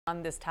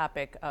On this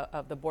topic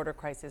of the border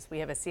crisis, we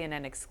have a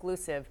CNN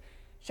exclusive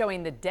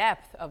showing the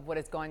depth of what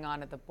is going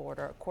on at the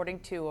border.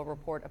 According to a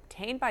report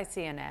obtained by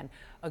CNN,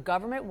 a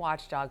government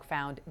watchdog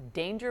found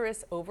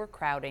dangerous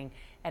overcrowding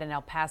at an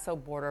El Paso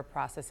border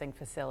processing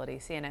facility.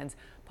 CNN's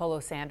Polo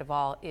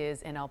Sandoval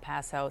is in El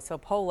Paso. So,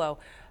 Polo,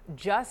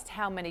 just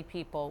how many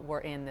people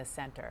were in this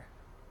center?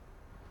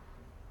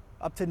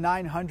 Up to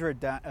 900,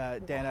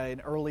 Dana,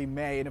 in early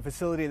May, in a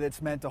facility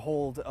that's meant to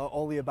hold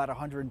only about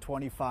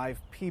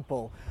 125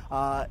 people.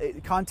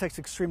 Context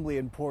extremely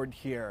important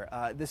here.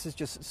 This is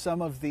just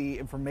some of the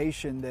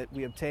information that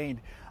we obtained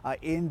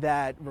in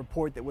that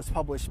report that was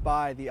published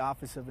by the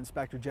Office of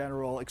Inspector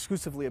General,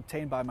 exclusively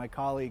obtained by my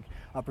colleague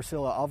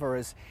Priscilla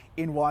Alvarez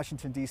in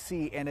Washington,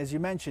 D.C. And as you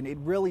mentioned, it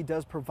really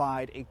does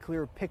provide a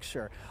clear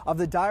picture of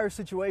the dire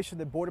situation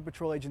that Border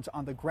Patrol agents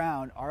on the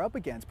ground are up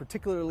against,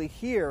 particularly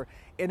here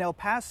in El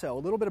Paso. A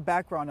little bit of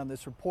background on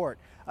this report,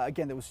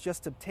 again, that was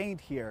just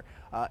obtained here.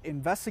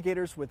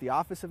 Investigators with the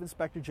Office of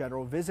Inspector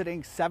General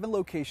visiting 7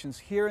 locations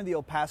here in the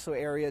El Paso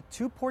area,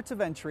 2 ports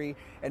of entry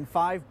and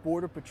 5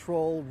 Border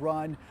Patrol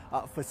run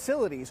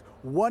facilities.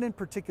 One in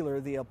particular,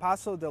 the El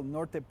Paso del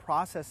Norte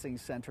Processing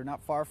Center,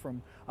 not far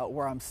from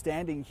where I'm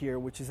standing here,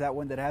 which is that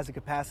one that has a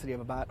capacity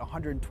of about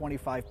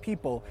 125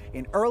 people.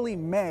 In early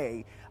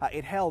May,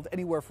 it held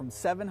anywhere from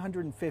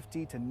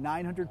 750 to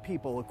 900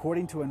 people,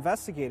 according to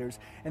investigators.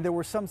 And there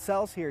were some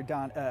cells here,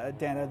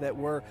 Dana, that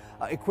were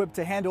equipped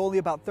to handle only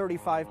about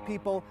 35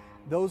 people.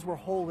 Those were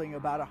holding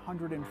about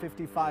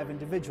 155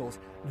 individuals.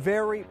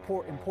 Very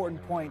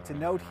important point to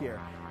note here.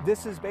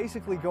 This is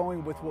basically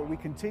going with what we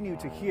continue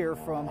to hear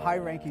from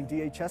high-ranking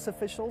DHS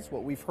officials,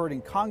 what we've heard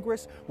in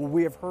Congress, what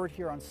we have heard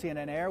here on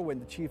CNN Air when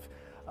the chief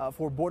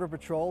for Border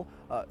Patrol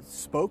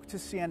spoke to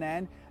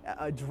CNN,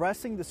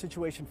 addressing the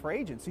situation for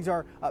agents. These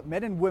are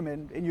men and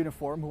women in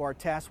uniform who are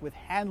tasked with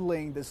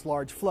handling this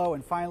large flow.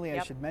 And finally,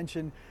 I should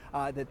mention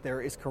that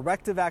there is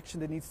corrective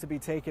action that needs to be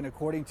taken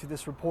according to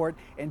this report,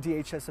 and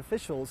DHS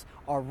officials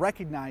are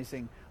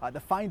recognizing the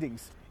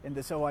findings in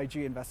this OIG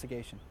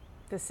investigation.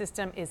 The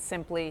system is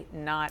simply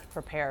not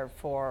prepared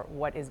for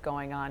what is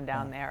going on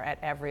down there at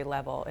every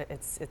level.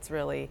 It's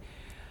really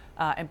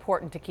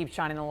important to keep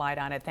shining the light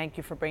on it. Thank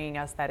you for bringing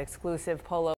us that exclusive, Polo.